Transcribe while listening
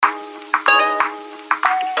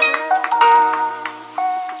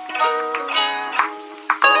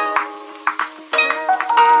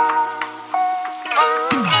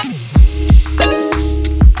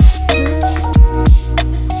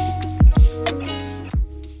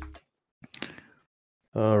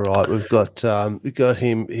All right, we've got him.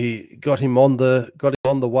 He got him on the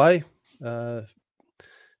way.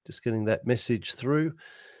 Just getting that message through.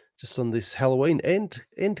 Just on this Halloween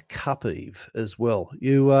and Cup Eve as well.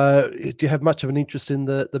 You do you have much of an interest in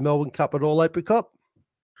the Melbourne Cup at all, Apricot?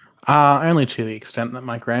 Only to the extent that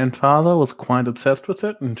my grandfather was quite obsessed with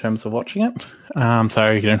it in terms of watching it.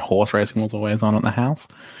 So horse racing was always on at the house.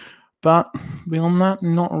 But beyond that,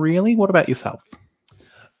 not really. What about yourself?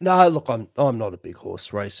 No, look, I'm not a big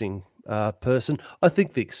horse racing person. I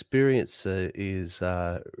think the experience is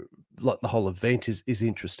like the whole event is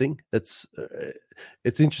interesting. It's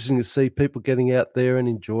interesting to see people getting out there and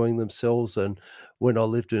enjoying themselves. And when I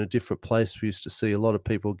lived in a different place, we used to see a lot of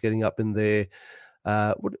people getting up in there.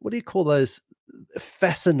 What do you call those?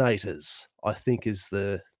 Fascinators, I think, is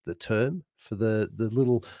the term for the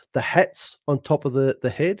hats on top of the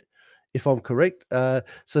head, if I'm correct.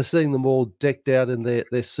 So seeing them all decked out in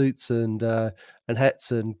their suits and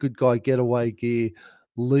hats and good guy getaway gear,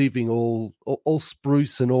 leaving all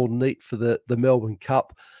spruce and all neat for the Melbourne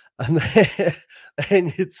Cup. And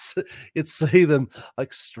it's see them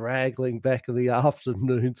like straggling back in the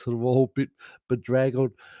afternoon, sort of all bit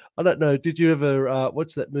bedraggled. I don't know. Did you ever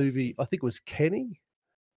watch that movie? I think it was Kenny,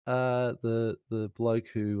 the bloke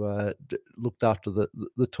who looked after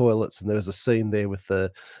the toilets, and there was a scene there with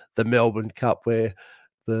the Melbourne Cup where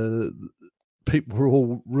the people were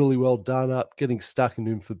all really well done up, getting stuck in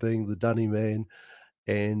him for being the dunny man.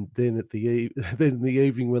 And then then in the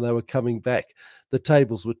evening when they were coming back, the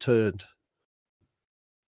tables were turned.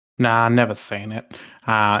 Nah, never seen it.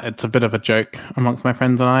 It's a bit of a joke amongst my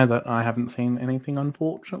friends and I that I haven't seen anything,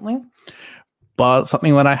 unfortunately. But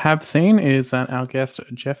something that I have seen is that our guest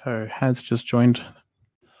Jeffo has just joined.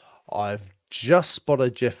 I've just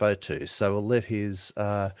spotted Jeffo too, so we'll let his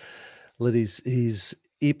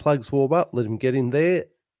earplugs warm up, let him get in there,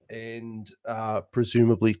 and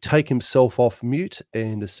presumably take himself off mute.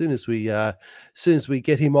 And as soon as we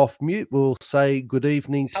get him off mute, we'll say good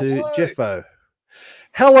evening to Jeffo.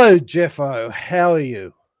 Hello, Jeffo. How are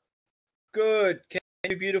you? Good. Can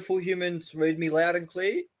you beautiful humans read me loud and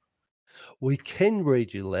clear? We can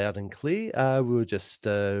read you loud and clear. We were just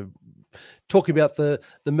talking about the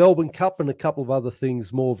Melbourne Cup and a couple of other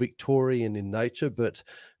things more Victorian in nature. But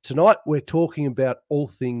tonight we're talking about all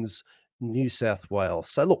things New South Wales.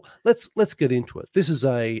 So look, let's get into it. This is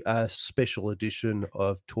a special edition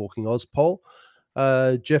of Talking AusPol.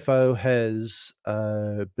 Jeffo has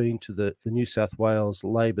been to the New South Wales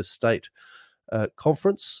Labor State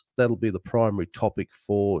Conference. That'll be the primary topic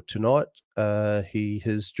for tonight. He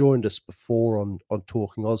has joined us before on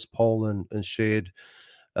Talking AusPol and shared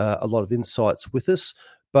a lot of insights with us.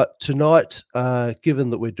 But tonight,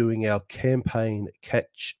 given that we're doing our campaign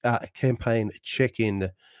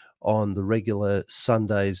check-in on the regular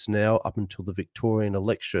Sundays now up until the Victorian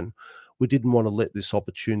election, we didn't want to let this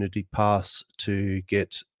opportunity pass to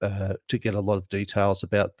get a lot of details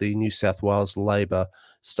about the New South Wales Labor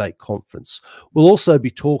State Conference. We'll also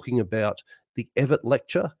be talking about the Evatt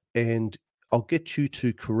Lecture, and I'll get you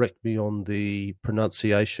to correct me on the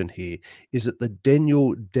pronunciation here. Is it the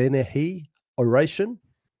Daniel Deniehy Oration?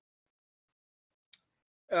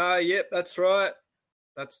 Yep, that's right.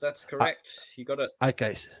 That's correct. You got it.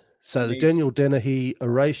 Okay. So the Daniel Deniehy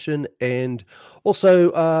Oration, and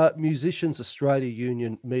also Musicians Australia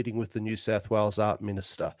Union meeting with the New South Wales Arts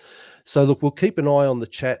Minister. So look, we'll keep an eye on the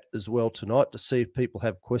chat as well tonight to see if people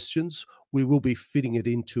have questions. We will be fitting it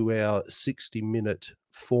into our 60-minute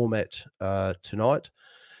format tonight.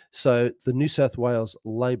 So the New South Wales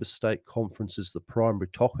Labor State Conference is the primary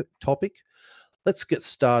topic. Let's get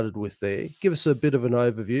started with there. Give us a bit of an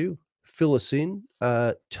overview. Fill us in,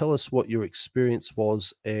 tell us what your experience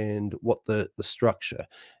was and what the structure.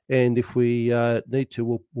 And if we need to,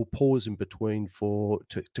 we'll pause in between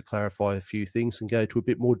to clarify a few things and go to a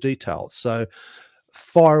bit more detail. So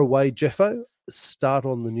fire away, Jeffo. Start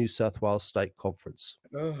on the New South Wales State Conference.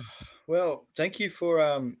 Well, thank you for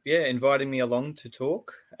inviting me along to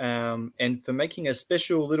talk and for making a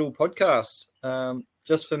special little podcast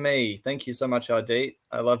just for me. Thank you so much, Ardeet.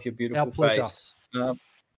 I love your beautiful face.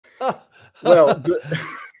 Well,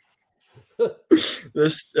 the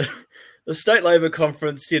State Labor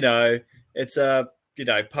Conference, it's part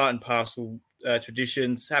and parcel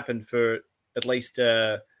traditions, happened for at least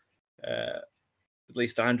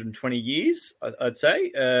 120 years, I'd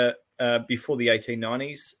say, before the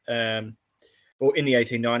 1890s, or in the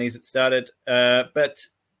 1890s it started. But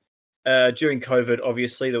during COVID,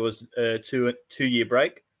 obviously, there was a two-year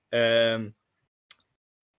break.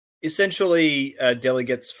 Essentially,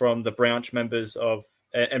 delegates from the branch members of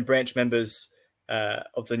the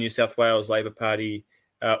New South Wales Labor Party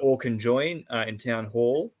all can join in town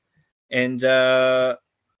hall and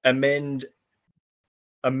amend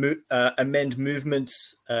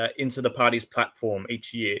movements into the party's platform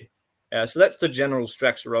each year. So that's the general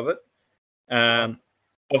structure of it.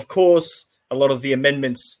 Of course, a lot of the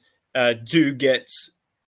amendments do get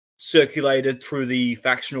circulated through the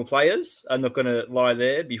factional players. I'm not going to lie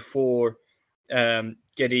there before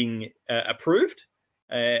getting approved.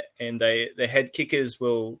 And the head kickers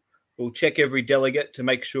will check every delegate to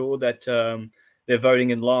make sure that they're voting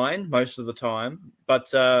in line most of the time.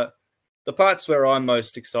 But the parts where I'm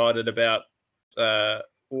most excited about,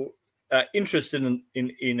 interested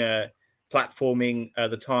in platforming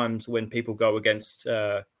the times when people go against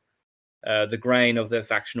the grain of their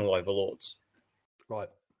factional overlords. Right.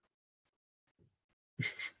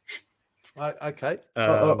 Okay.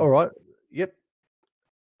 All right. Yep.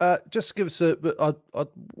 Just give us I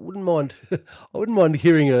wouldn't mind. I wouldn't mind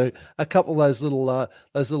hearing a couple of those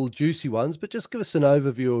little juicy ones. But just give us an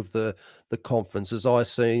overview of the conference. As I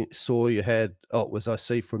saw, you had. As I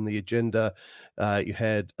see from the agenda, you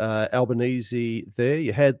had Albanese there.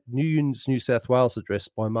 You had New South Wales address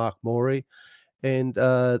by Mark Morey, and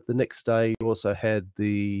the next day you also had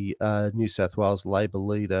the New South Wales Labor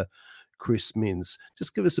leader, Chris Minns.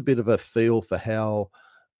 Just give us a bit of a feel for how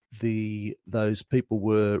those people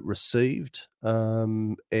were received,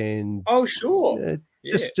 and sure,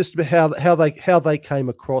 just how they came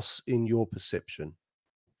across in your perception.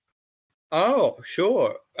 Oh,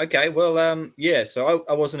 sure. Okay. Well, so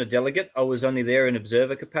I wasn't a delegate. I was only there in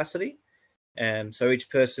observer capacity. So each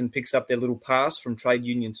person picks up their little pass from Trade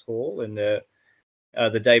Unions Hall and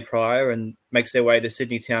the day prior and makes their way to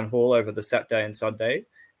Sydney Town Hall over the Saturday and Sunday.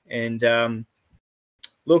 And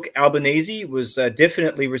look, Albanese was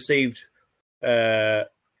definitely received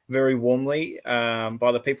very warmly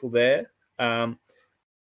by the people there.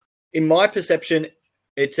 In my perception,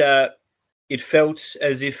 it felt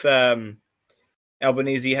as if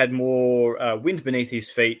Albanese had more wind beneath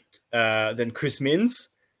his feet than Chris Minns.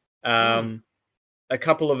 A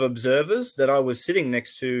couple of observers that I was sitting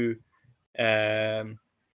next to were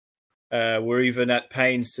even at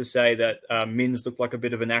pains to say that Minns looked like a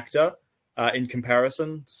bit of an actor in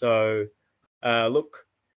comparison. So, look,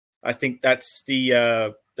 I think that's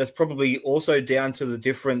probably also down to the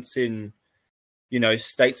difference in,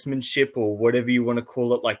 statesmanship or whatever you want to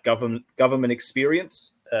call it, like government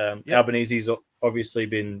experience. Yep. Albanese's obviously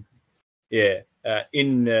been,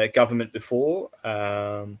 in government before.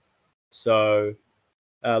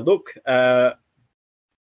 Look,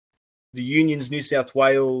 the Union's New South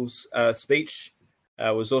Wales speech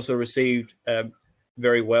was also received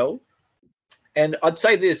very well. And I'd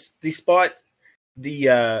say this, despite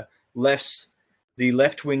the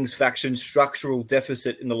left wing's faction structural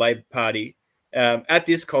deficit in the Labor Party, at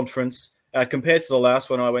this conference, compared to the last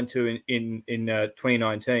one I went to in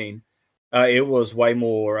 2019, it was way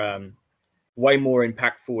more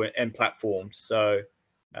impactful and platformed. So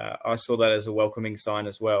I saw that as a welcoming sign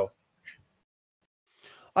as well.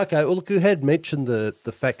 Okay, well, look, you had mentioned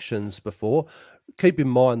the factions before. Keep in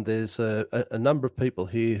mind there's a number of people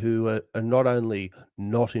here who are not only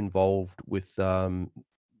not involved with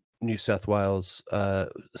New South Wales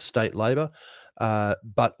state Labor,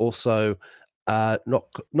 but also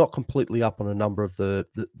not completely up on a number of the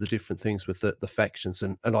different things with the factions.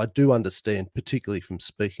 And I do understand, particularly from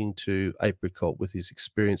speaking to Apricot with his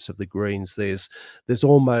experience of the Greens, there's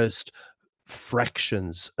almost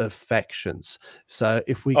fractions of factions. So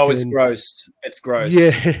if we it's gross.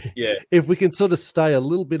 Yeah. If we can sort of stay a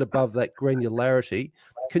little bit above that granularity,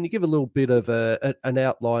 can you give a little bit of an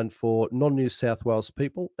outline for non-New South Wales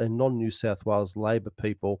people and non-New South Wales Labor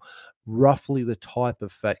people, roughly the type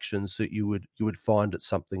of factions that you would find at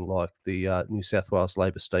something like the New South Wales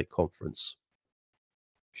Labor State Conference?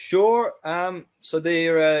 Sure. So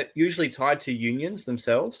they're usually tied to unions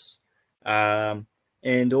themselves.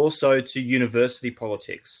 And also to university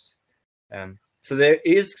politics. So there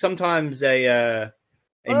is sometimes a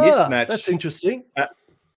mismatch. That's interesting.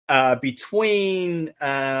 Between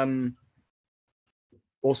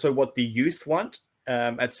also what the youth want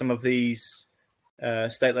at some of these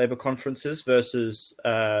state Labor conferences versus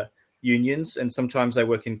unions, and sometimes they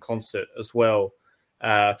work in concert as well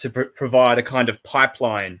to provide a kind of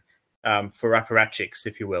pipeline for apparatchiks,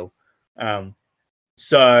 if you will. Yep.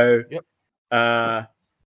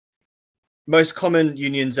 Most common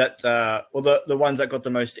unions at, the ones that got the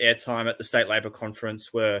most airtime at the State Labor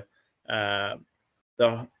Conference were the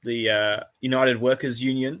United Workers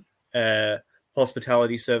Union,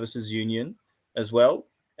 Hospitality Services Union as well,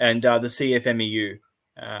 and the CFMEU.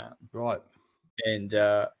 Right. And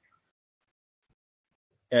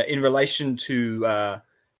in relation to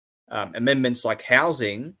amendments like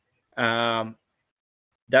housing,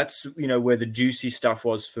 that's where the juicy stuff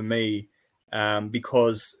was for me,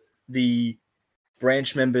 because the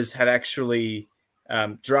branch members had actually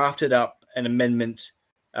drafted up an amendment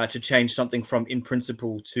to change something from in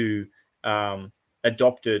principle to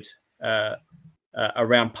adopted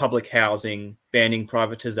around public housing, banning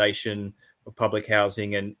privatization of public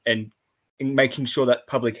housing, and making sure that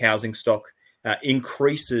public housing stock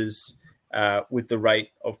increases with the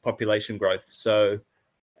rate of population growth. So,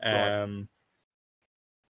 Right.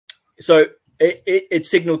 so it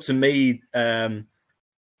signaled to me,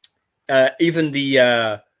 even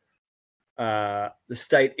the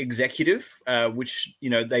state executive, which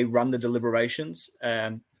they run the deliberations.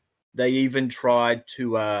 They even tried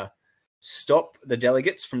to stop the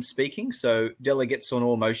delegates from speaking. So delegates on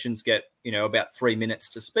all motions get about 3 minutes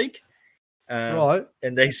to speak. Right.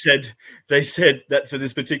 And they said that for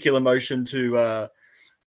this particular motion to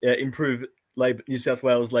improve New South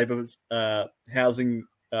Wales Labor's housing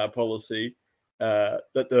policy, that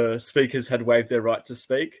the speakers had waived their right to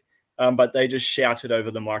speak, but they just shouted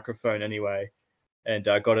over the microphone anyway, and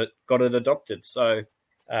got it adopted. So,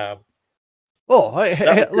 let's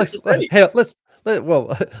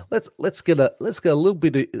get a little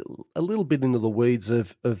bit into the weeds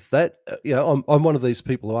of that. I'm one of these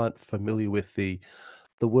people who aren't familiar with the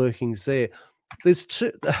workings there. There's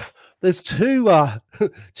two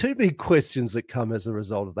two big questions that come as a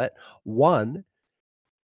result of that. One,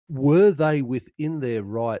 were they within their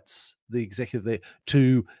rights, the executive there,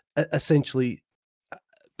 to essentially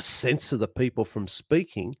censor the people from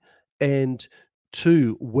speaking? And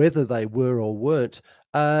two, whether they were or weren't,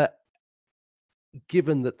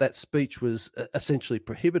 given that speech was essentially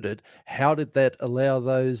prohibited, how did that allow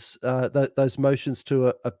those motions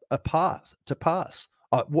to pass?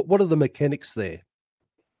 What are the mechanics there?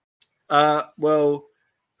 Well,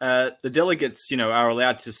 the delegates, are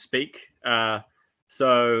allowed to speak.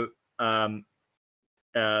 So the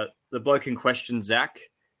bloke in question, Zach,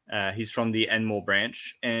 he's from the Enmore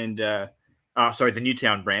branch, and the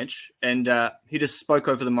Newtown branch, and he just spoke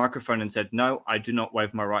over the microphone and said, "No, I do not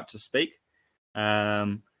waive my right to speak."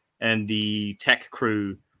 And the tech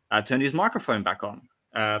crew turned his microphone back on.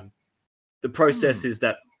 The process is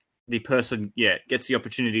that the person, gets the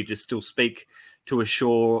opportunity to still speak to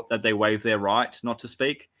assure that they waive their right not to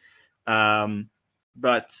speak.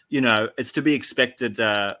 But, it's to be expected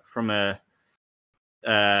from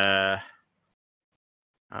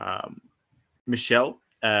Michelle.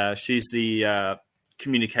 She's the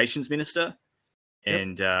communications minister,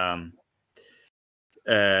 and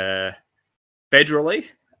federally,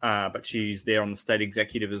 but she's there on the state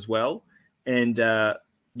executive as well. And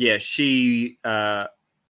she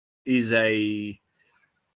is a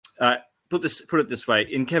put it this way,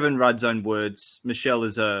 in Kevin Rudd's own words, Michelle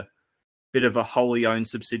is a bit of a wholly owned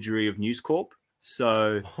subsidiary of News Corp.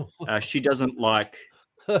 So she doesn't like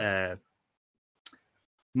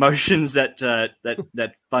motions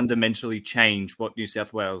that fundamentally change what New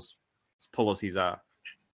South Wales policies are.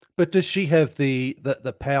 But does she have the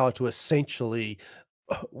power to essentially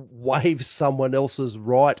waive someone else's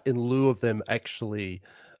right in lieu of them actually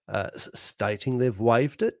stating they've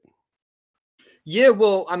waived it? Yeah,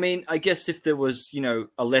 well, I mean, I guess if there was,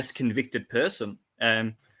 a less convicted person,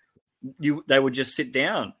 they would just sit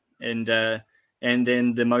down, and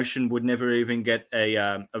then the motion would never even get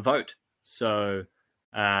a vote. So,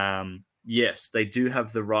 yes, they do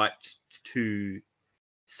have the right to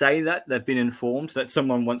say that they've been informed that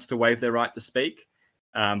someone wants to waive their right to speak.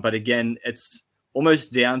 But again, it's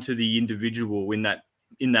almost down to the individual in that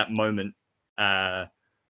moment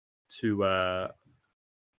to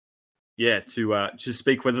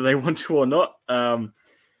speak whether they want to or not.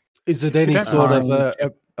 Is it any sort of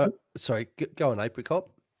sorry, go on, Apricot.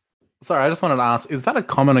 Sorry, I just wanted to ask, is that a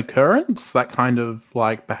common occurrence, that kind of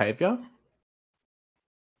behavior?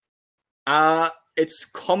 It's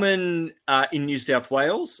common in New South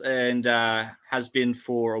Wales, and has been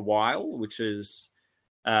for a while, which is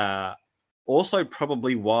also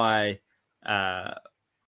probably why the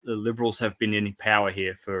Liberals have been in power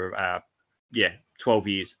here for 12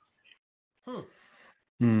 years.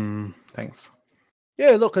 Thanks.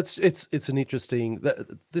 Yeah, look, it's an interesting.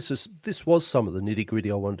 This was some of the nitty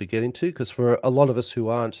gritty I wanted to get into, because for a lot of us who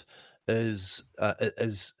aren't as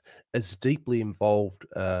deeply involved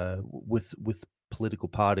with political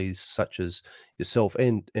parties such as yourself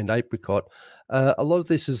and Apricot, a lot of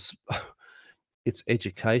this is it's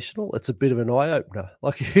educational. It's a bit of an eye opener.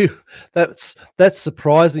 That's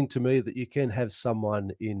surprising to me that you can have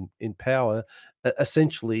someone in power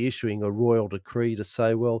essentially issuing a royal decree to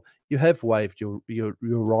say, well, you have waived your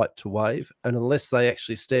right to waive, and unless they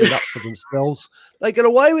actually stand up for themselves, they get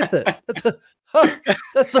away with it. Well,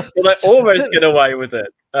 they almost get away with it.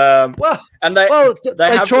 They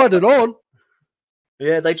tried it on.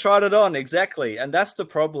 Yeah, they tried it on, exactly, and that's the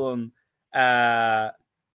problem. And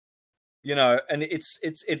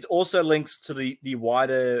it also links to the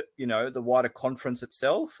wider, the wider conference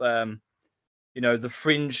itself. The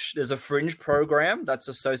fringe, there's a fringe program that's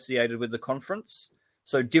associated with the conference.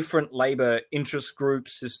 So different labor interest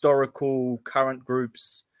groups, historical, current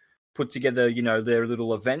groups put together, their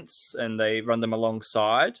little events, and they run them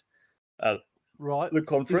alongside the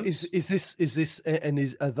conference.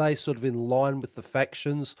 Are they sort of in line with the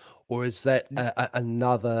factions, or is that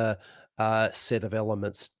another set of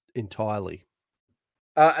elements entirely?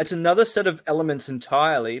 It's another set of elements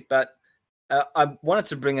entirely, but I wanted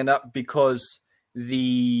to bring it up because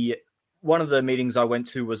one of the meetings I went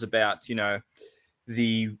to was about,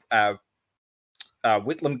 the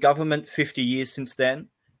Whitlam government, 50 years since then.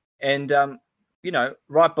 And,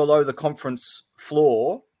 right below the conference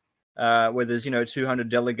floor, where there's, 200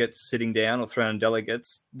 delegates sitting down, or 300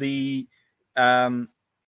 delegates, the John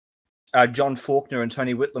Faulkner and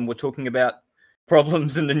Tony Whitlam were talking about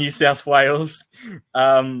problems in the New South Wales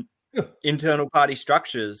internal party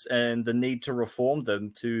structures and the need to reform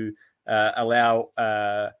them to allow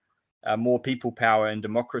more people power and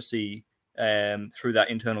democracy through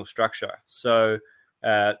that internal structure. So,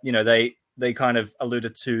 they kind of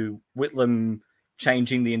alluded to Whitlam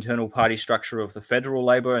changing the internal party structure of the federal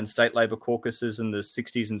Labor and state Labor caucuses in the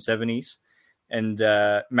 60s and 70s, and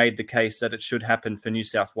made the case that it should happen for New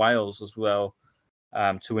South Wales as well,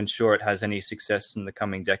 to ensure it has any success in the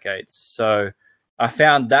coming decades. So I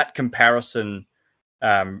found that comparison,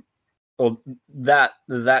 or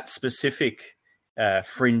that specific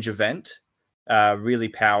fringe event really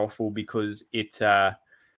powerful, because it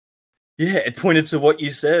pointed to what you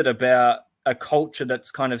said about a culture that's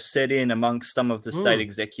kind of set in amongst some of the state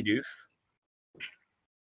executive.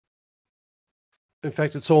 In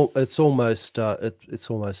fact, it's almost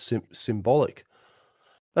symbolic.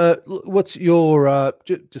 What's your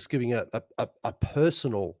just giving a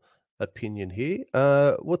personal opinion here?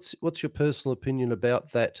 What's your personal opinion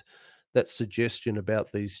about that suggestion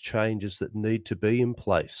about these changes that need to be in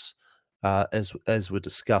place, as were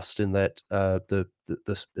discussed in that the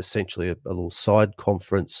essentially a little side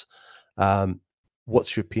conference?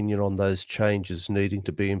 What's your opinion on those changes needing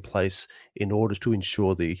to be in place in order to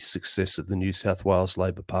ensure the success of the New South Wales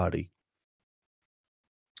Labor Party?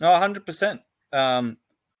 100%.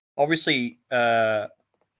 Obviously, most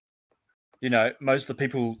of the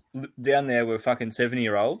people down there were fucking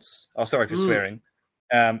 70-year-olds. Oh, sorry for swearing.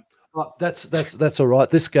 That's all right.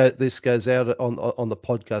 This goes out on the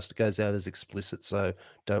podcast. It goes out as explicit, so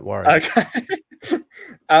don't worry. Okay.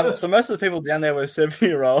 So most of the people down there were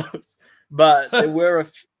 70-year-olds, but there were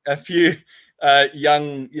a few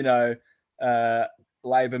young,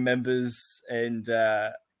 Labor members and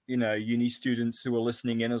uni students who were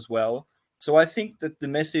listening in as well. So I think that the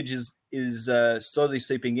message is slowly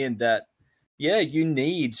seeping in that, you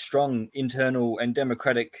need strong internal and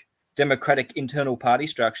democratic internal party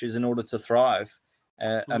structures in order to thrive.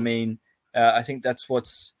 I mean, I think that's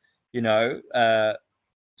what's,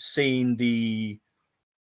 seen the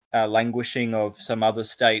languishing of some other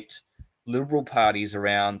state Liberal parties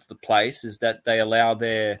around the place, is that they allow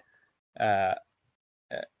their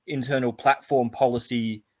internal platform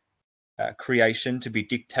policy creation to be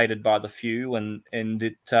dictated by the few, and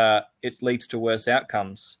it leads to worse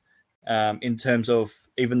outcomes in terms of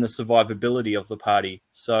even the survivability of the party.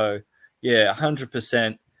 So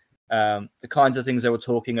 100%, the kinds of things they were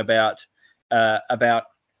talking about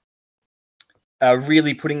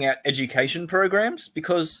really putting out education programs,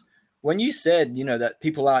 because when you said that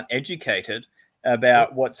people aren't educated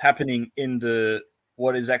about what's happening in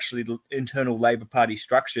what is actually the internal Labor Party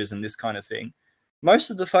structures and this kind of thing, most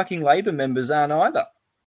of the fucking Labor members aren't either.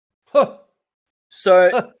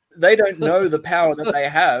 So they don't know the power that they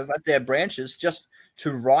have at their branches just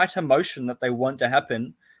to write a motion that they want to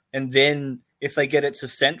happen. And then if they get its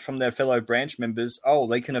assent from their fellow branch members,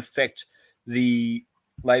 they can affect the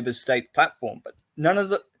Labor state platform. But none of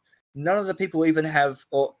the people even have,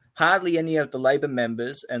 or hardly any of the Labor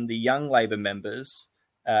members and the young Labor members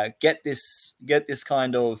get this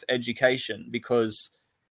kind of education, because,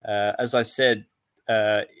 as I said,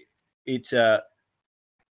 it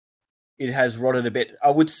has rotted a bit.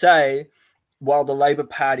 I would say, while the Labor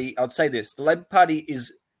Party, I would say this: the Labor Party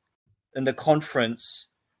is, in the conference,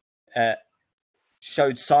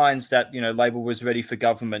 showed signs that Labor was ready for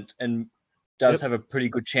government and does have a pretty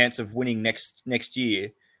good chance of winning next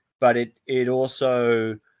year, but it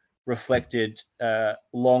also reflected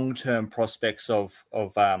long-term prospects of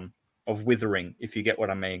withering, if you get what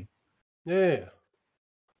I mean. Yeah.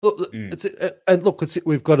 Look,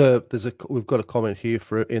 we've got a comment here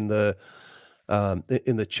in the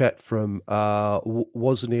chat from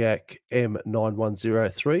Wozniak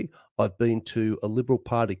M9103. I've been to a Liberal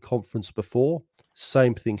Party conference before.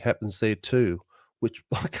 Same thing happens there too, which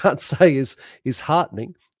I can't say is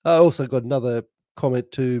heartening. I also got another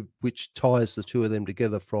comment too, which ties the two of them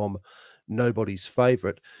together from Nobody's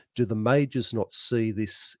Favourite. Do the majors not see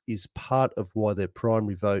this is part of why their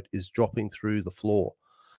primary vote is dropping through the floor?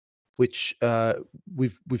 Which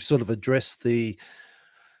we've sort of addressed the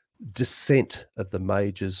descent of the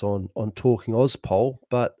majors on Talking AusPol,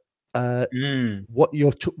 but what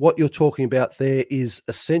you're talking about there is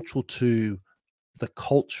essential to the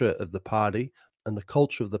culture of the party, and the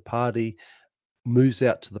culture of the party moves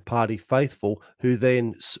out to the party faithful, who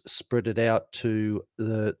then spread it out to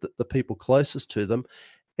the people closest to them.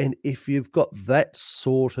 And if you've got that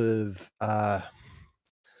sort of I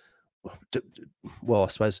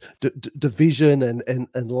suppose division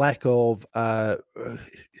and lack of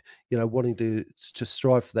wanting to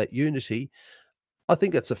strive for that unity, I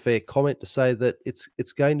think that's a fair comment to say that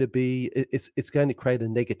it's going to create a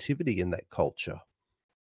negativity in that culture.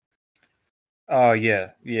 Oh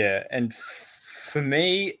yeah, and for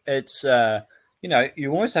me, it's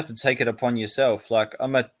you almost have to take it upon yourself. Like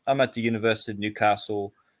I'm at the University of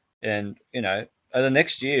Newcastle, and the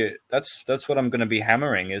next year, that's what I'm going to be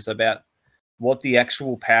hammering, is about what the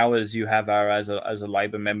actual powers you have are as a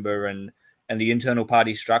Labor member and the internal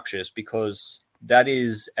party structures, because that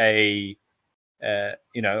is a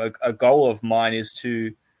goal of mine, is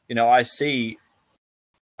to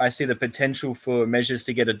I see the potential for measures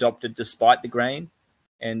to get adopted despite the grain,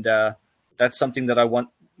 and that's something that I want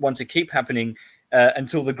to keep happening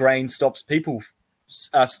until the grain stops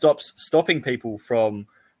stopping people from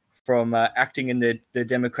acting in their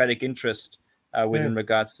democratic interest in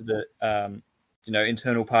regards to the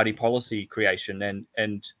internal party policy creation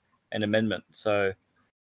and amendment. So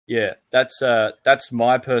yeah, that's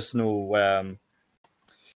my personal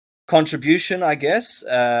contribution, I guess,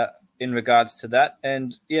 in regards to that.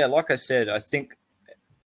 And yeah, like I said, I think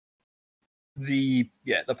the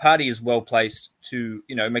party is well placed to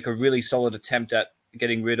make a really solid attempt at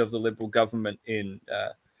getting rid of the Liberal government in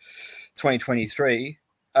 2023.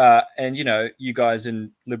 And you guys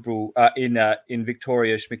in Liberal in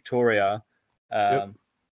Victoria, Schmictoria,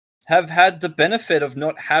 have had the benefit of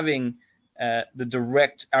not having the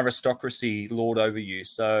direct aristocracy lord over you.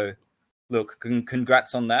 So look,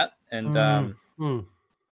 congrats on that, and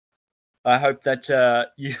I hope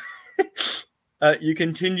that you you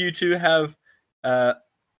continue to have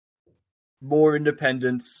more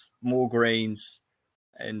independence, more Greens,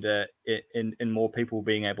 and more people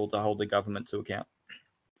being able to hold the government to account.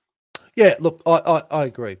 Yeah, look, I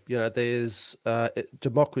agree. There's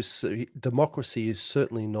democracy is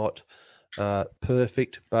certainly not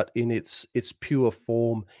perfect, but in its pure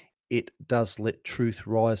form, it does let truth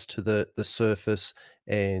rise to the surface,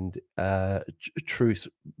 and truth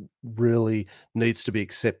really needs to be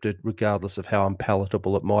accepted regardless of how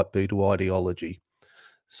unpalatable it might be to ideology.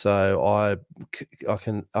 So I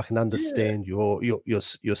can understand your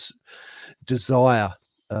desire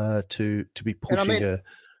to be pushing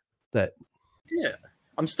that. Yeah,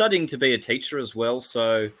 I'm studying to be a teacher as well,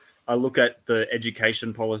 so I look at the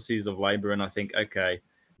education policies of Labor and I think, okay,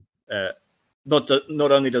 not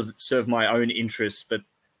only does it serve my own interests, but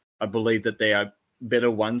I believe that they are better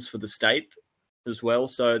ones for the state as well.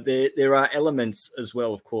 So there are elements as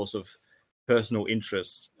well, of course, of personal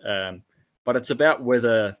interest, but it's about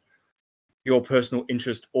whether your personal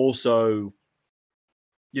interest also,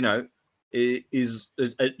 is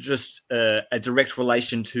just a direct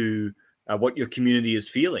relation to what your community is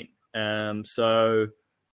feeling. So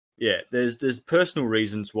yeah, there's personal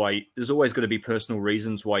reasons why. There's always got to be personal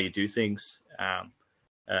reasons why you do things,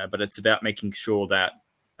 but it's about making sure that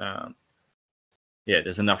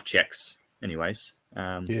there's enough checks. Anyways,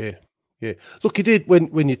 yeah. Look, you did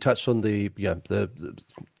when you touched on the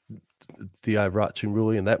overarching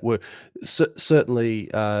ruling, and that were certainly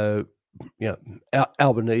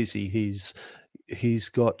Albanese. He's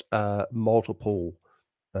got multiple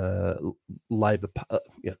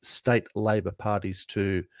state Labor parties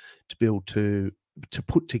to build to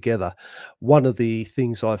put together. One of the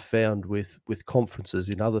things I've found with conferences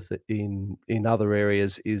in other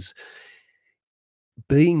areas is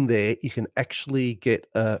being there, you can actually get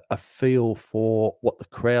a feel for what the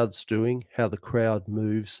crowd's doing, how the crowd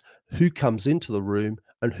moves, who comes into the room,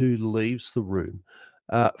 and who leaves the room.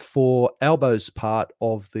 For Albo's part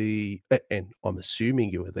of the, and I'm assuming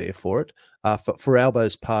you were there for it, for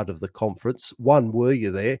Albo's part of the conference, one, were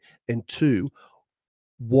you there? And two,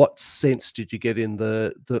 what sense did you get in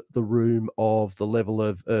the room of the level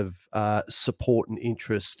of support and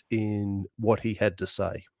interest in what he had to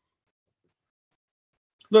say?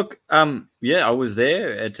 Look, yeah, I was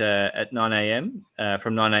there at 9 a.m.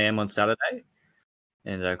 From 9 a.m. on Saturday,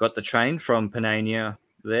 and I got the train from Penania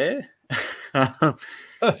there.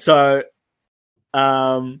 So,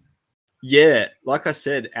 yeah, like I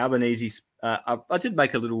said, Albanese's. I did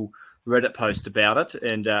make a little Reddit post about it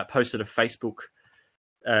and posted a Facebook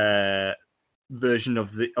version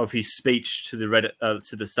of his speech to the Reddit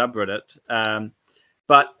to the subreddit.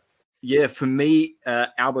 But yeah, for me,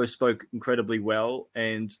 Albo spoke incredibly well,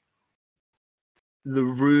 and the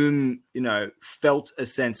room, felt a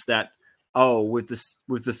sense that with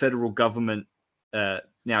the federal government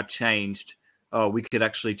now changed, we could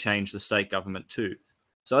actually change the state government too.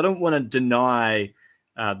 So I don't want to deny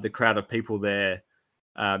the crowd of people there.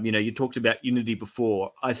 You talked about unity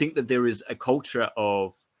before. I think that there is a culture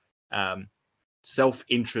of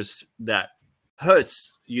self-interest that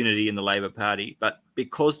hurts unity in the Labor Party, but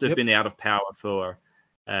because they've been out of power for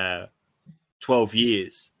 12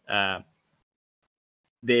 years,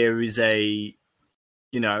 there is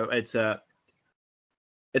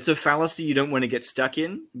it's a fallacy you don't want to get stuck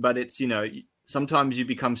in, but it's, sometimes you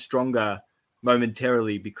become stronger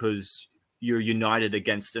momentarily because you're united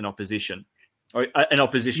against an opposition or an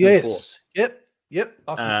opposition force. Yep.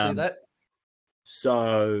 I can see that.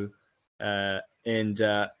 So, and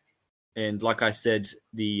like I said,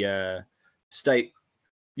 the state,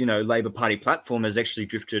 Labor Party platform has actually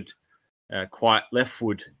drifted quite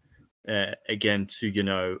leftward again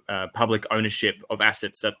to, public ownership of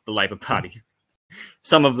assets at the Labor Party.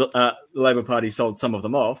 Some of the Labor Party sold some of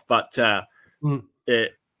them off, but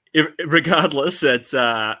regardless, it's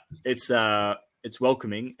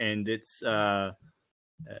welcoming, and it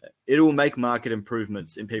will make market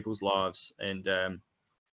improvements in people's lives, and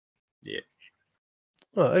yeah.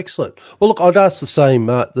 Oh, excellent. Well, look, I'd ask the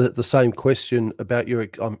same question about your.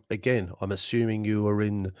 Again, I'm assuming you were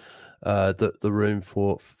in the room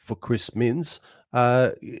for Chris Minns.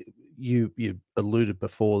 You alluded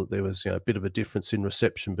before that there was a bit of a difference in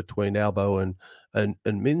reception between Albo and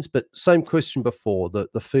Minns, but same question before,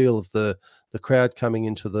 the feel of the crowd coming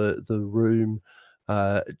into the room,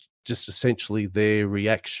 just essentially their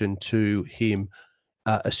reaction to him,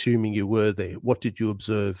 assuming you were there. What did you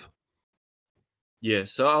observe? Yeah,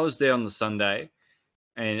 so I was there on the Sunday,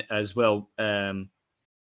 and as well,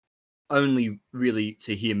 only really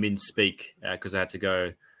to hear Minns speak because I had to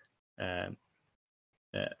go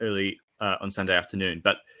early on Sunday afternoon.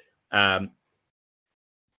 But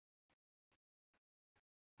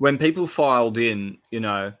when people filed in,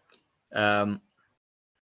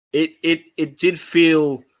 it did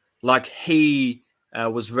feel like he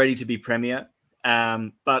was ready to be premier.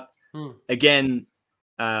 But again,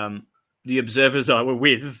 the observers I were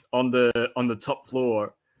with on the top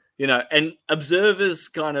floor, and observers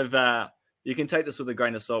kind of you can take this with a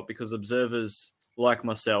grain of salt, because observers like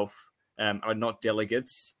myself are not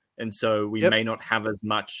delegates, and so we may not have as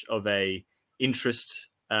much of a interest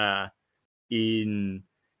in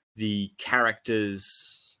the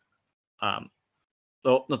characters,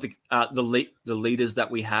 or not the leaders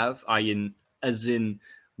that we have. As in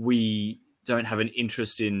we don't have an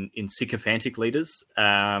interest in sycophantic leaders.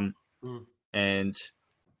 And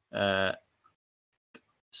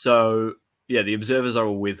so, yeah, the observers I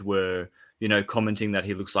were with were, commenting that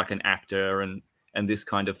he looks like an actor and this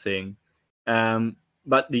kind of thing.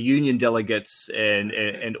 But the union delegates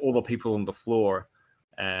and all the people on the floor,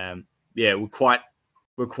 were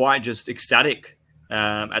quite just ecstatic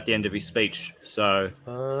at the end of his speech. So,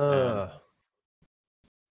 oh,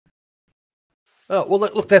 well,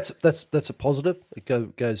 look, that's a positive.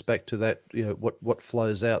 It goes back to that, what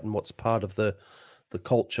flows out and what's part of the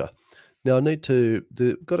culture. Now,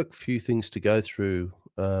 got a few things to go through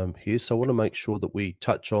here, so I want to make sure that we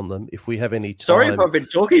touch on them. If we have any time. Sorry if I've been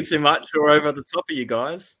talking too much or over the top of you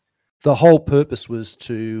guys. The whole purpose was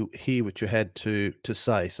to hear what you had to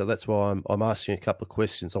say, so that's why I'm asking a couple of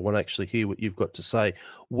questions. I want to actually hear what you've got to say.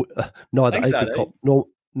 Neither Apricot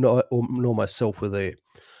nor myself were there.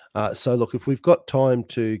 So, look, if we've got time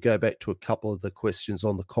to go back to a couple of the questions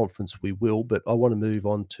on the conference, we will, but I want to move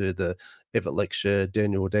on to the Evatt Lecture,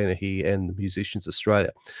 Daniel Deniehy and the Musicians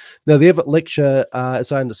Australia. Now, the Evatt Lecture,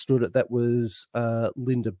 as I understood it, that was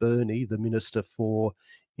Linda Burney, the Minister for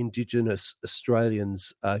Indigenous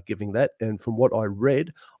Australians, giving that. And from what I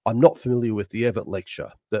read, I'm not familiar with the Evatt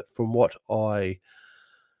Lecture, but from what I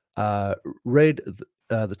read.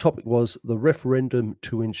 The topic was the referendum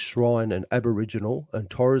to enshrine an Aboriginal and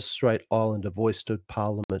Torres Strait Islander voice to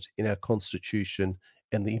Parliament in our Constitution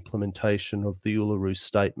and the implementation of the Uluru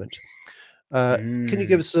Statement. Can you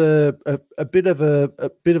give us a bit of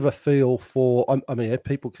a feel for? I mean,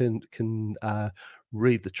 people can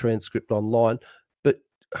read the transcript online, but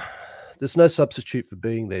there's no substitute for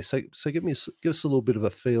being there. So give us a little bit of a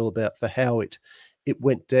feel about for how it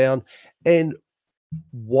went down and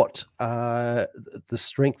what the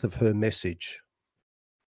strength of her message.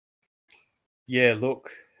 Yeah,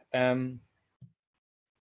 look,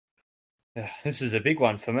 this is a big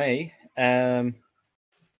one for me.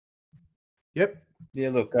 Yep. Yeah,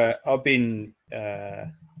 look, I've been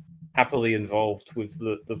happily involved with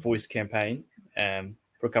the Voice campaign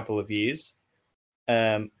for a couple of years,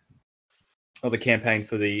 or the campaign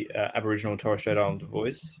for the Aboriginal and Torres Strait Islander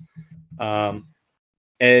voice, and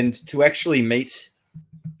to actually meet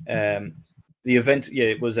the event. Yeah,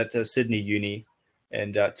 it was at Sydney Uni,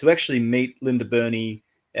 and to actually meet Linda Burney,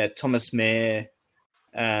 Thomas Mayer,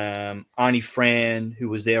 Arnie Fran, who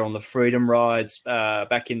was there on the Freedom Rides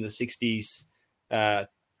back in the 60s,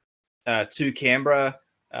 to Canberra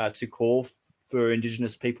to call for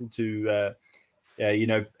Indigenous people to,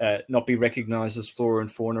 not be recognised as flora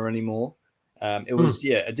and fauna anymore. It was,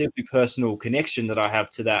 a deeply personal connection that I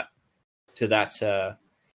have to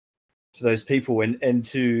those people, and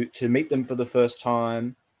to meet them for the first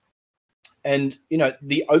time, and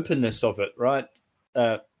the openness of it, right?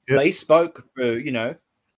 They spoke for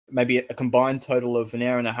maybe a combined total of an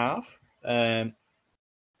hour and a half, the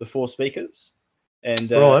four speakers, and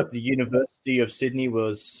the University of Sydney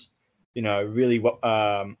was really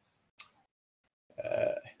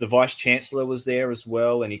the Vice Chancellor was there as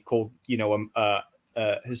well, and he called a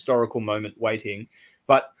historical moment waiting.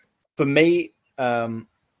 But for me, it's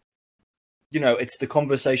the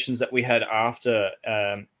conversations that we had after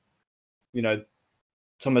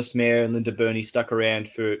Thomas Mayer and Linda Burney stuck around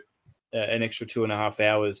for an extra 2.5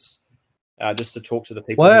 hours just to talk to the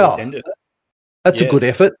people who attended. That's a good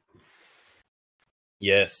effort.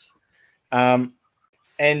 Yes. And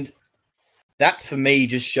that for me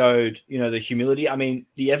just showed, the humility. I mean,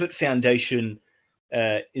 the Evatt Foundation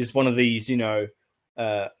is one of these, Labor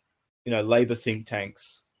think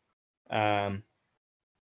tanks that,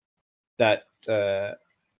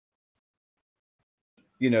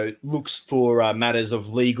 looks for matters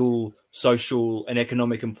of legal, social, and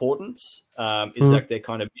economic importance. Is like their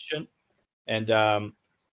kind of mission. And I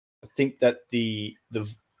think that the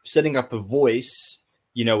setting up a voice,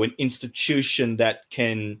 an institution that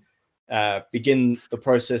can begin the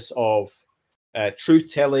process of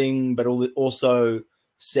truth telling, but also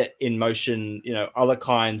set in motion, other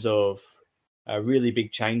kinds of really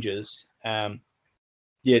big changes.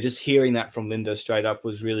 Just hearing that from Linda straight up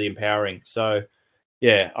was really empowering. So,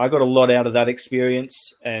 I got a lot out of that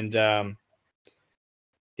experience, and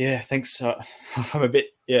thanks. I'm a bit,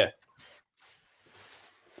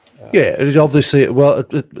 it obviously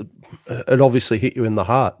it obviously hit you in the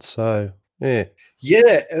heart. So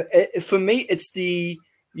for me, it's the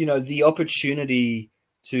opportunity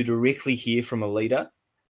to directly hear from a leader.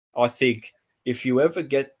 I think if you ever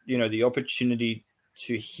get the opportunity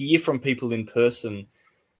to hear from people in person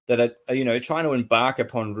that are trying to embark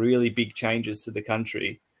upon really big changes to the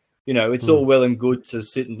country, it's all well and good to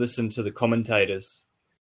sit and listen to the commentators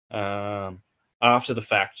after the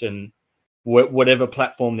fact, and whatever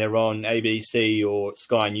platform they're on, ABC or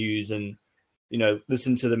Sky News, and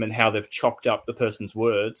listen to them and how they've chopped up the person's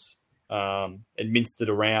words and minced it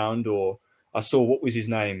around. Or I saw, what was his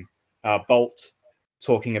name, Bolt,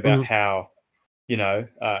 talking about how the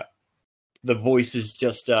Voice is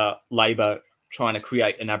just Labor trying to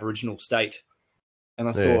create an Aboriginal state. And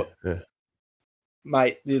I thought,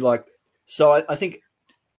 mate, you're like, so I think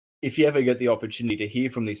if you ever get the opportunity to hear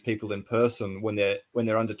from these people in person when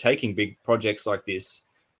they're undertaking big projects like this,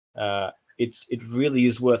 it really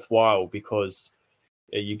is worthwhile, because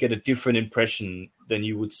you get a different impression than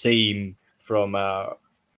you would see from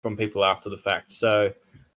people after the fact. So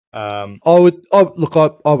I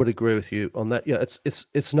would agree with you on that. Yeah,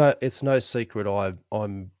 it's no secret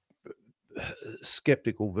I'm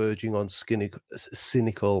skeptical, verging on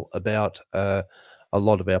cynical about a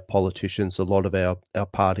lot of our politicians, a lot of our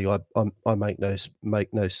party. I make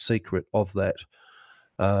no secret of that.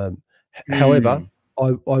 However,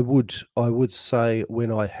 I would say,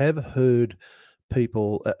 when I have heard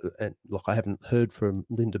people, and look, I haven't heard from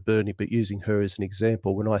Linda Burney, but using her as an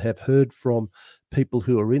example, when I have heard from people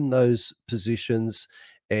who are in those positions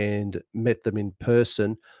and met them in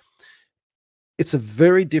person, it's a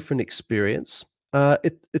very different experience.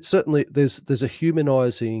 It certainly there's a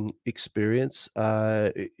humanizing experience.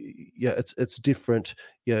 It's different.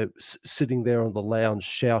 Sitting there on the lounge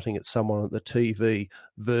shouting at someone at the TV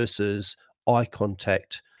versus eye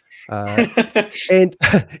contact. And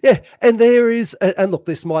and there is, and look,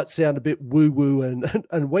 this might sound a bit woo woo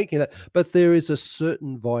and winking, but there is a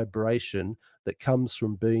certain vibration that comes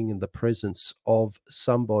from being in the presence of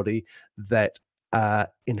somebody that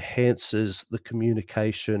enhances the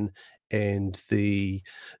communication and the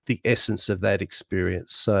essence of that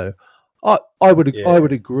experience. So I would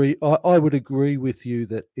agree. I would agree with you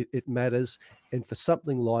that it matters, and for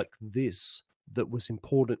something like this that was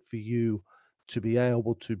important for you to be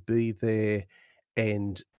able to be there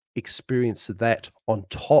and experience that on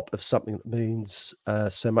top of something that means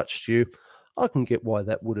so much to you, I can get why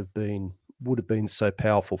that would have been so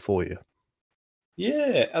powerful for you.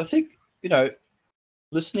 Yeah, I think,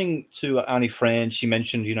 listening to Auntie Fran, she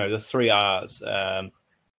mentioned, the 3 R's,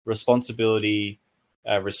 responsibility,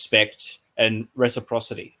 respect, and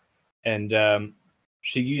reciprocity. And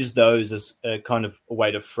she used those as a kind of a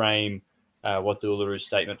way to frame what the Uluru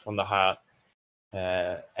Statement from the Heart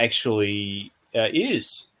actually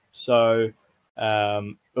is. So,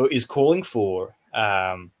 is calling for,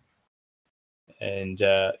 and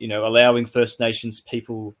allowing First Nations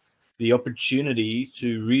people the opportunity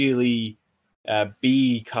to really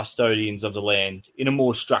be custodians of the land in a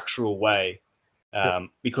more structural way,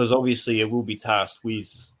 because obviously it will be tasked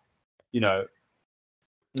with,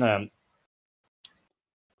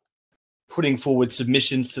 putting forward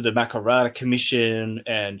submissions to the Makarrata Commission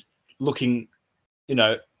and looking,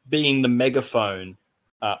 being the megaphone,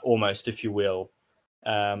 almost, if you will.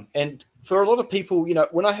 And for a lot of people,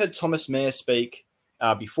 when I heard Thomas Mayer speak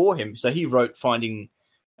before him, so he wrote Finding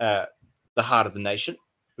the Heart of the Nation,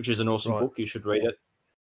 which is an awesome book. You should read it.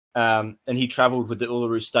 And he travelled with the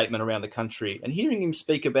Uluru Statement around the country. And hearing him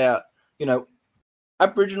speak about,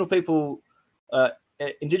 Aboriginal people,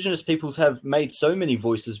 Indigenous peoples have made so many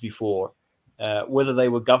voices before, whether they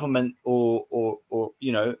were government or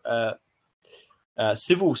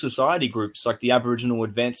civil society groups like the Aboriginal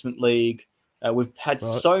Advancement League. We've had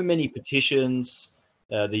so many petitions,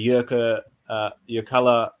 the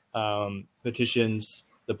Yirrkala petitions,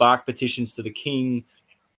 the Bark petitions to the King,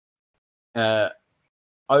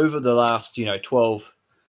 over the last, 12,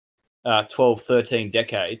 13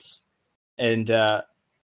 decades. And I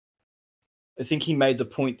think he made the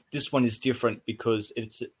point this one is different because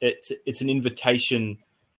it's an invitation,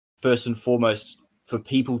 first and foremost, for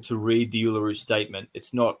people to read the Uluru Statement. It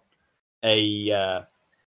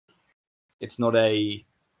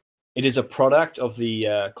is a product of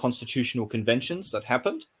the constitutional conventions that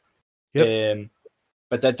happened. Yep.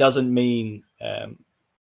 But that doesn't mean,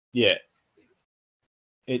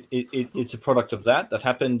 it's a product of that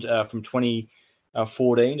happened from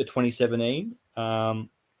 2014 to 2017.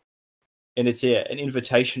 And it's an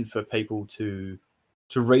invitation for people to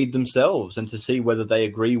read themselves and to see whether they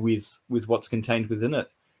agree with what's contained within it.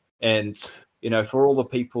 And, for all the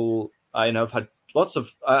people, I've had lots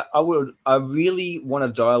of, I really want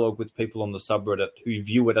to dialogue with people on the subreddit who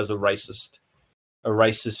view it as a racist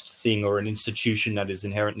thing or an institution that is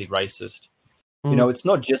inherently racist. It's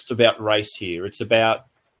not just about race here. It's about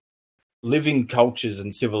living cultures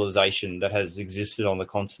and civilization that has existed on the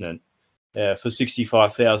continent for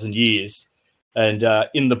 65,000 years. And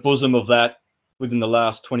in the bosom of that, within the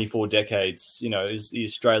last 24 decades, is the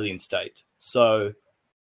Australian state. So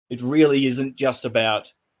it really isn't just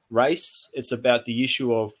about race. It's about the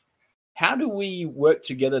issue of how do we work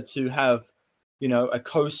together to have, a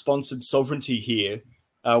co-sponsored sovereignty here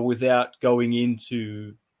without going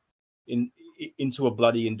into a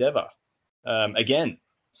bloody endeavor again.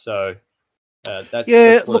 So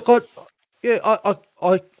that's look,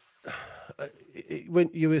 I when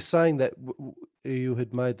you were saying that you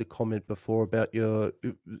had made the comment before about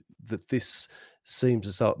that this seems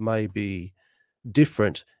as though it may be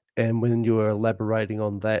different, and when you were elaborating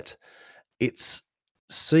on that, it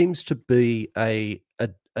seems to be a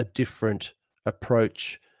different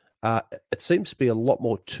approach. It seems to be a lot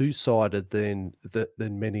more two-sided than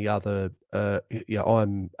many other.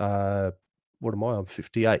 I'm what am I? I'm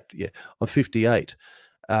 58. Yeah, I'm 58.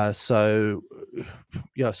 So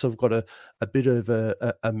I've got a bit of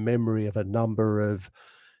a memory of a number of,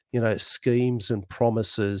 schemes and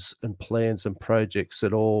promises and plans and projects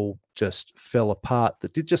that all just fell apart.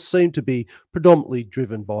 That did just seem to be predominantly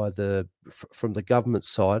driven by from the government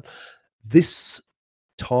side. This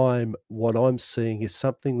time, what I'm seeing is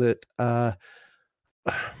something that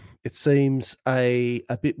it seems a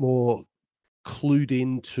bit more clued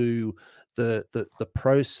into the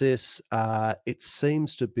process. It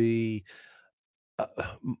seems to be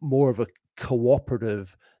more of a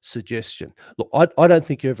cooperative suggestion. Look, I don't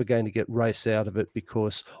think you're ever going to get race out of it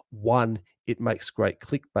because, one, it makes great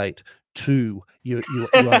clickbait. Two, you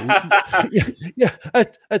are, yeah,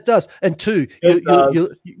 it does. And two, you're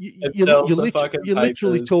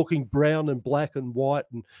literally talking brown and black and white,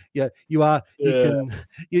 and you're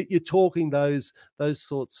talking those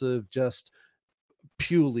sorts of just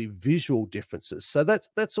purely visual differences. So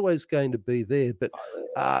that's always going to be there. But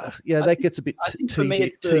that gets a bit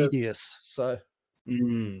tedious. So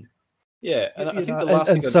yeah, and I think the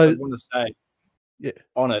last thing I want to say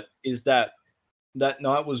on it is that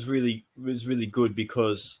night was really good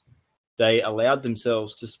because they allowed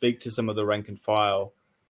themselves to speak to some of the rank and file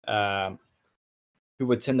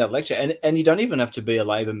who attend that lecture. And you don't even have to be a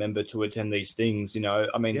Labor member to attend these things,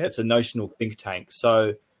 I mean, it's a notional think tank.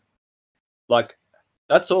 So, like,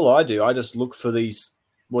 that's all I do. I just look for these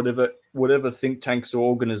whatever think tanks or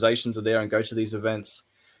organizations are there and go to these events.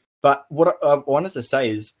 But what I wanted to say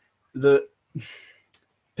is the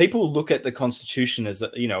people look at the Constitution as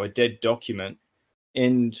a dead document.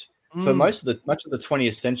 And for much of the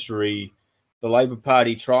 20th century, the Labor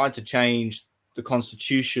Party tried to change the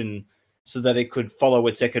Constitution so that it could follow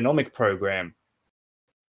its economic program.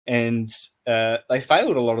 And they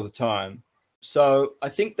failed a lot of the time. So I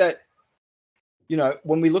think that,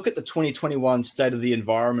 when we look at the 2021 State of the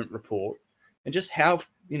Environment report and just how,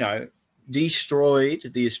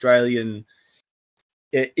 destroyed the Australian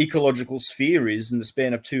ecological sphere is in the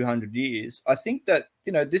span of 200 years, I think that,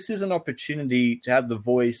 this is an opportunity to have the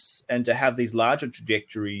voice and to have these larger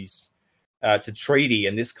trajectories to treaty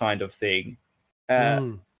and this kind of thing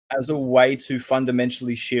as a way to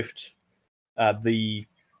fundamentally shift the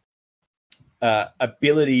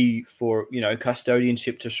ability for,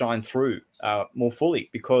 custodianship to shine through more fully.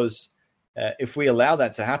 Because if we allow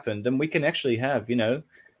that to happen, then we can actually have,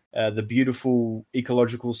 the beautiful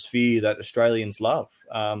ecological sphere that Australians love.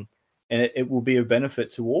 And it will be a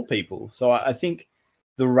benefit to all people. So I think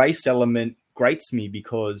the race element grates me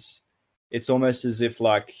because it's almost as if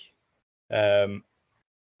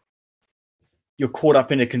you're caught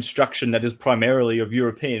up in a construction that is primarily of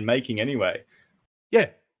European making anyway. Yeah.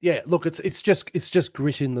 Look, it's just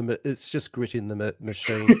grit in the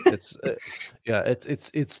machine.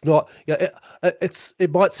 It's not.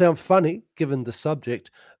 It might sound funny given the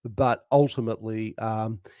subject, but ultimately,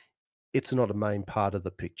 it's not a main part of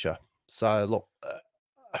the picture. So look,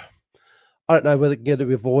 I don't know whether it can get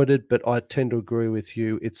avoided, but I tend to agree with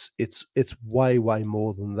you. It's way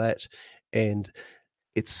more than that, and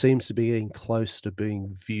it seems to be getting close to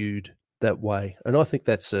being viewed that way. And I think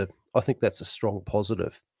that's a strong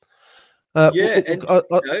positive.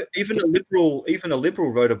 Even a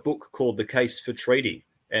liberal wrote a book called "The Case for Treaty"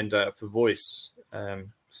 and for Voice.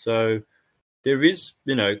 So there is,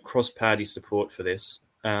 cross-party support for this.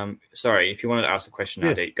 Sorry, if you wanted to ask a question,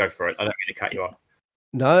 Ardeet, go for it. I don't mean to cut you off.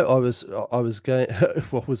 No, I was going.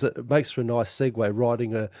 What was it? It makes for a nice segue.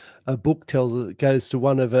 Writing a book goes to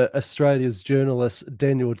one of Australia's journalists,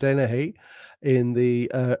 Daniel Deniehy, in the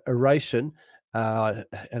Oration. I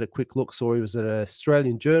had a quick look, saw he was an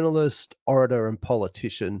Australian journalist, orator, and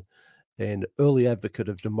politician, and early advocate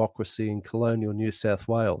of democracy in colonial New South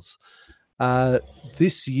Wales.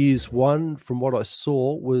 This year's one, from what I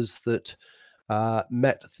saw, was that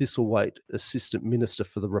Matt Thistlethwaite, Assistant Minister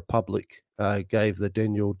for the Republic, gave the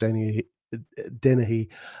Daniel Deniehy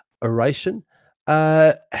Oration.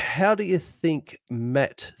 How do you think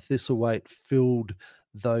Matt Thistlethwaite filled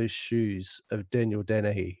those shoes of Daniel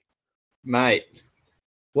Deniehy? Mate,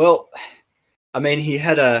 well, I mean, he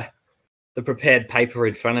had the prepared paper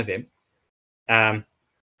in front of him.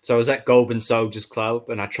 So I was at Goulburn Soldiers Club,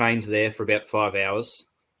 and I trained there for about 5 hours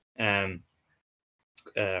from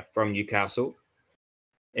Newcastle.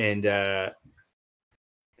 And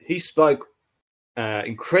he spoke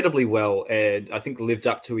incredibly well, and I think lived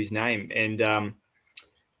up to his name. And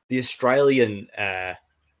the Australian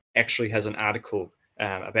actually has an article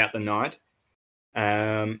about the night.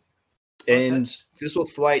 And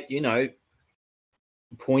Thistlethwaite,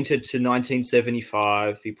 pointed to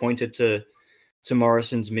 1975. He pointed to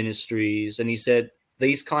Morrison's ministries, and he said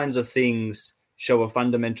these kinds of things show a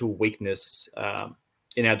fundamental weakness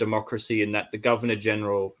in our democracy, in that the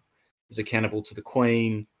Governor-General is accountable to the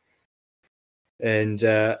Queen. And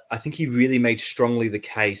I think he really made strongly the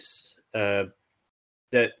case that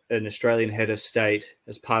an Australian head of state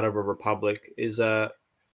as part of a republic is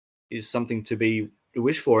something to be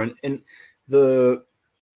wished for. And the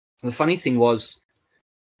funny thing was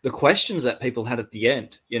the questions that people had at the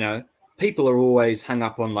end. People are always hung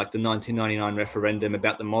up on the 1999 referendum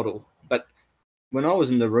about the model, but when I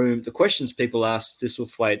was in the room, the questions people asked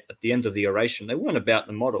Thistlethwaite at the end of the oration, they weren't about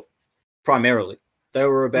the model primarily. They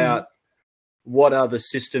were about what are the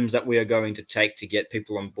systems that we are going to take to get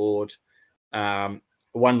people on board.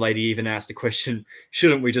 One lady even asked the question,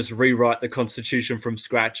 shouldn't we just rewrite the Constitution from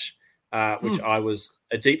scratch, which I was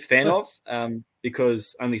a deep fan of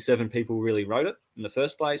because only 7 people really wrote it in the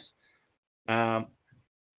first place.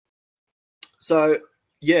 So,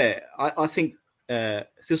 yeah, I think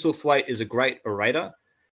Thistlethwaite is a great orator,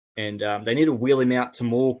 and they need to wheel him out to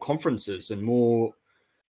more conferences and more.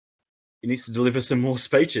 He needs to deliver some more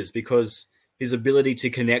speeches because his ability to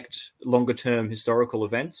connect longer-term historical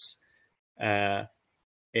events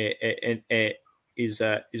is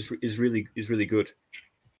really good.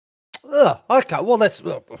 Okay, well that's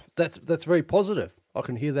very positive. I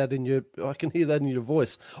can hear that in your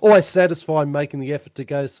voice. Always satisfying making the effort to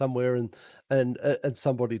go somewhere and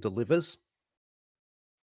somebody delivers.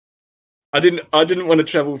 I didn't want to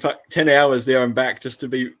travel 10 hours there and back just to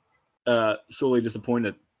be sorely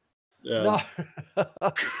disappointed. No.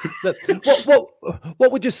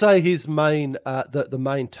 What would you say his main the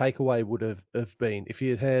main takeaway would have been if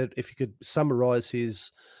you could summarize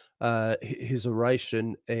his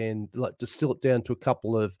oration and like distill it down to a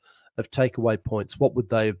couple of takeaway points? What would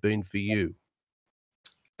they have been for you?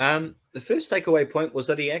 The first takeaway point was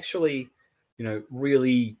that he actually,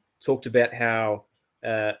 really talked about how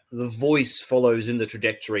the voice follows in the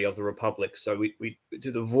trajectory of the Republic. So we do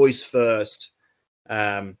the voice first.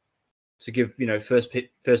 To give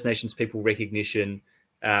First Nations people recognition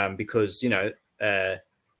because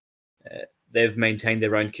they've maintained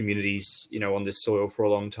their own communities on this soil for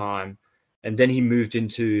a long time, and then he moved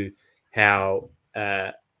into how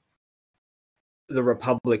the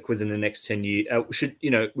Republic within the next 10 years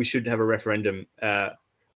we should have a referendum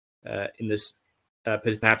in this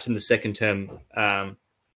perhaps in the second term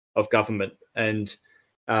of government, and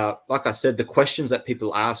like I said, the questions that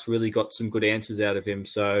people asked really got some good answers out of him.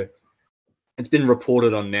 So. It's been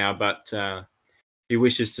reported on now, but he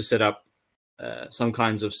wishes to set up some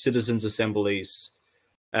kinds of citizens' assemblies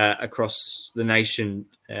across the nation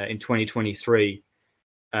in 2023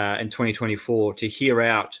 and 2024 to hear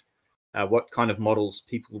out what kind of models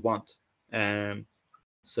people want.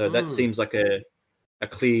 So that seems like a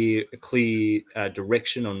clear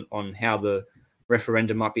direction on how the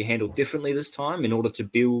referendum might be handled differently this time in order to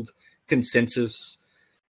build consensus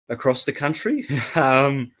across the country.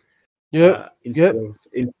 Instead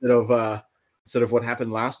of what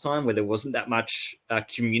happened last time, where there wasn't that much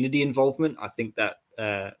community involvement. I think that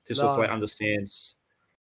Thistlethwaite understands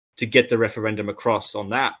to get the referendum across on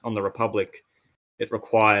the Republic, it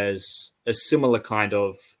requires a similar kind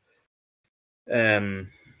of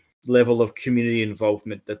level of community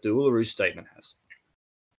involvement that the Uluru Statement has.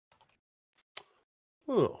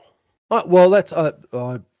 Oh, well, that's I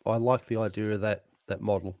like the idea of that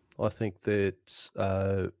model. I think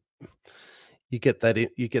that. You get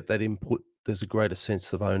that input. There's a greater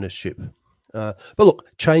sense of ownership. But look,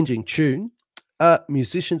 changing tune.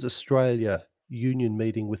 Musicians Australia union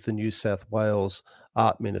meeting with the New South Wales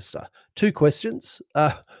Art Minister. 2 questions.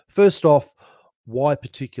 First off, why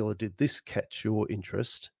particular did this catch your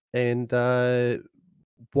interest? And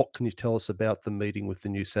what can you tell us about the meeting with the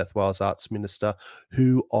New South Wales Arts Minister,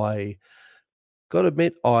 who I got to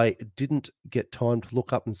admit, I didn't get time to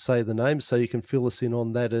look up and say the name, so you can fill us in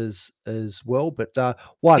on that as well. But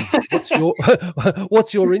 1,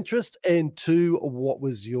 what's your interest, and 2, what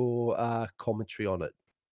was your commentary on it?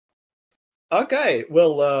 Okay,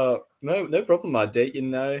 well, no problem,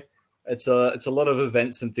 Ardeet. It's a lot of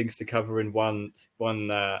events and things to cover in one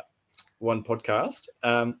podcast.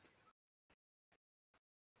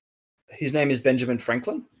 His name is Benjamin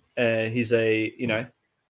Franklin. He's a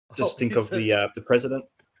Just think of the president.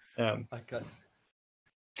 Okay.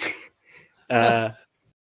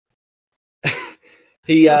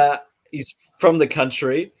 He's from the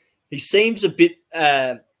country. He seems a bit,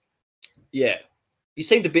 he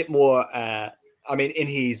seemed a bit more. In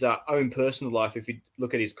his own personal life, if you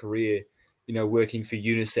look at his career, working for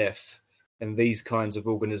UNICEF and these kinds of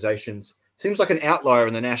organizations, seems like an outlier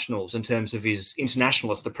in the Nationals in terms of his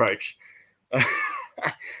internationalist approach.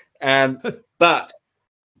 But.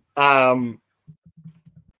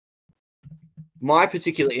 My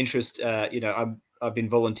particular interest, I've been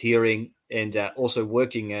volunteering and also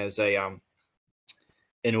working as an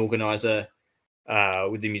organizer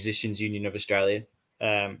with the Musicians Union of Australia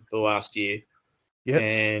for the last year. Yep.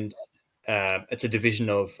 And it's a division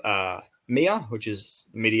of MIA, which is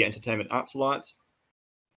Media Entertainment Arts Alliance.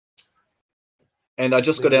 And I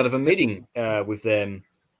just got out of a meeting with them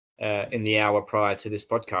in the hour prior to this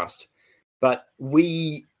podcast. But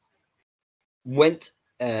we went.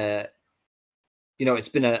 It's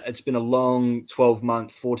been a long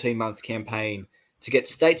 12-month, 14-month campaign to get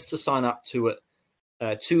states to sign up to a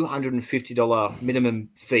 $250 minimum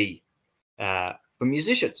fee for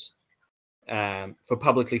musicians for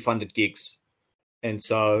publicly funded gigs, and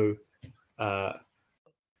so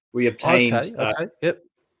we obtained. Okay. Yep.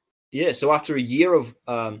 Yeah. So after a year of,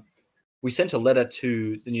 we sent a letter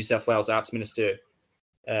to the New South Wales Arts Minister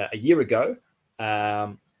a year ago.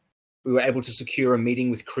 We were able to secure a meeting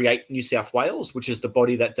with Create New South Wales, which is the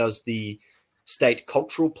body that does the state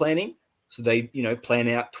cultural planning. So they, plan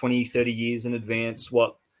out 20, 30 years in advance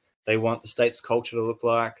what they want the state's culture to look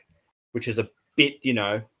like, which is a bit,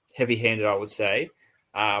 heavy-handed, I would say.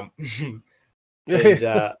 And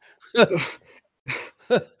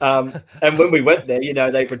when we went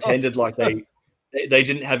there, they pretended like they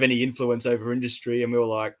didn't have any influence over industry, and we were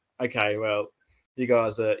like, okay, well, you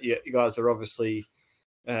guys are obviously,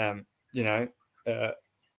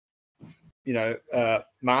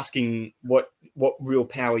 masking what real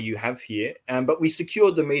power you have here. But we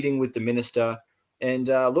secured the meeting with the minister, and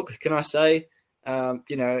look, can I say,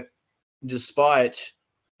 despite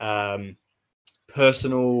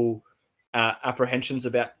personal apprehensions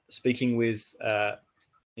about speaking with,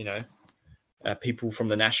 people from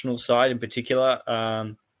the national side in particular,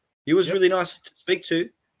 he was really nice to speak to,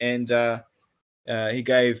 and he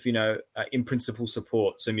gave, in principle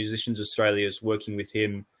support. So Musicians Australia is working with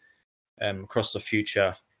him across the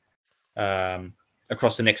future,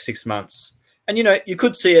 across the next 6 months. And, you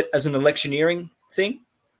could see it as an electioneering thing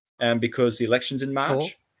because the election's in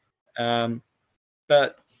March. Sure.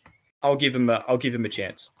 But I'll give him a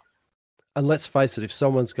chance. And let's face it, if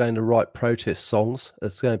someone's going to write protest songs,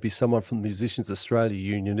 it's going to be someone from the Musicians Australia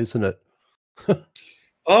Union, isn't it?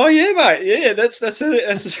 Oh yeah, mate. Yeah, that's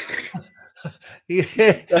you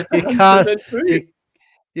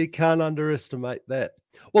can't underestimate that.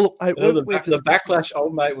 Well, look, the backlash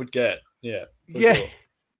old mate would get. Yeah. Sure.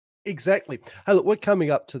 Exactly. Hey, look, we're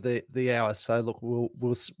coming up to the hour, so look, we'll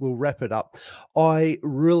wrap it up. I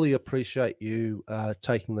really appreciate you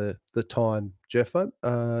taking the time, Jeffo.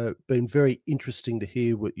 Been very interesting to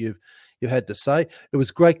hear what you've had to say. It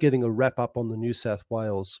was great getting a wrap up on the New South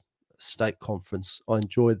Wales State Conference. I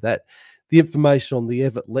enjoyed that. The information on the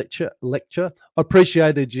Evatt lecture. I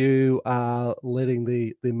appreciated you letting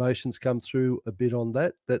the emotions come through a bit on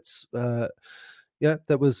that. That's that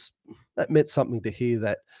meant something to hear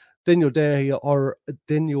that. Daniel Deniehy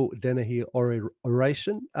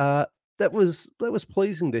Oration. That was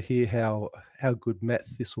pleasing to hear how good Matt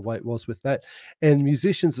Thistlethwaite was with that. And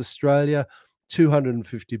Musicians Australia,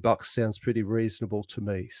 $250 sounds pretty reasonable to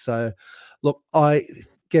me. So, look, I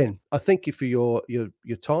thank you for your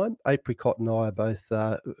time. Apricot and I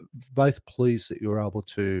are both pleased that you were able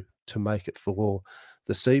to make it for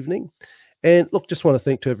this evening. And look, just want to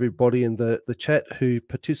thank to everybody in the chat who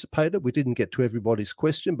participated. We didn't get to everybody's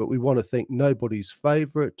question, but we want to thank nobody's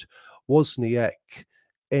favourite, Wozniak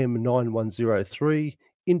M9103,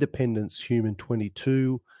 Independence Human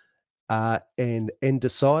 22, and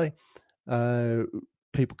Endesai.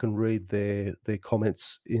 People can read their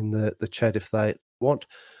comments in the chat if they want.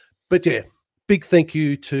 But yeah, big thank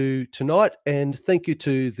you to tonight, and thank you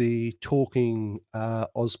to the Talking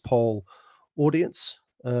AusPol audience.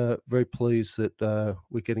 Very pleased that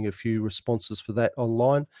we're getting a few responses for that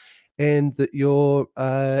online, and that you're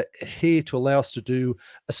here to allow us to do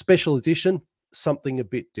a special edition, something a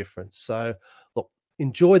bit different. So, look,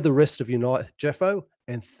 enjoy the rest of your night, Jeffo,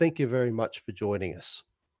 and thank you very much for joining us.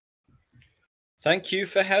 Thank you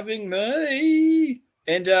for having me.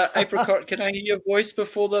 And Apricot, can I hear your voice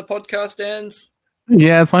before the podcast ends?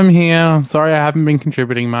 Yes, I'm here. Sorry I haven't been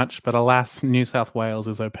contributing much, but alas, New South Wales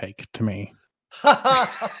is opaque to me.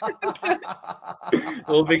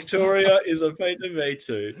 Well, Victoria is a pain to me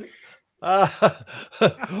too.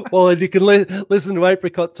 Well, and you can listen to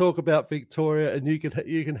Apricot talk about Victoria, and you can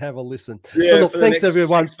have a listen. Yeah, so look, thanks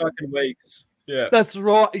everyone. 6 fucking weeks. Yeah, that's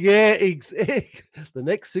right. Yeah, the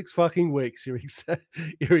next 6 fucking weeks. You're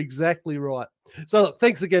exactly right. So look,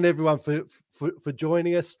 thanks again, everyone, for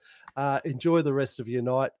joining us. Enjoy the rest of your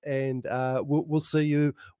night, and we'll see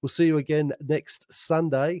you. We'll see you again next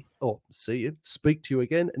Sunday. Speak to you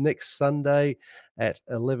again next Sunday at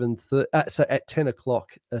 10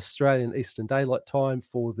 o'clock Australian Eastern Daylight Time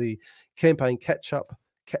for the campaign catch-up,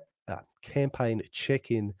 campaign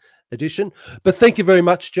check-in edition. But thank you very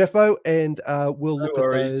much, Jeffo, and we'll look at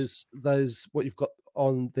those what you've got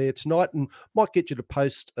on there tonight, and might get you to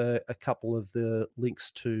post a couple of the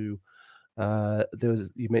links to.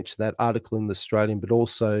 You mentioned that article in the Australian, but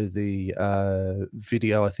also the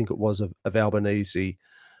video, I think it was, of Albanese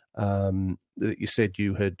that you said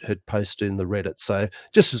you had posted in the Reddit. So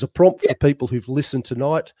just as a prompt for people who've listened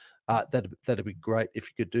tonight, that'd be great if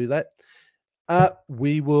you could do that.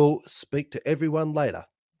 We will speak to everyone later.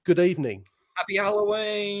 Good evening. Happy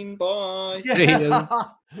Halloween. Bye. Yeah.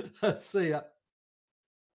 See ya.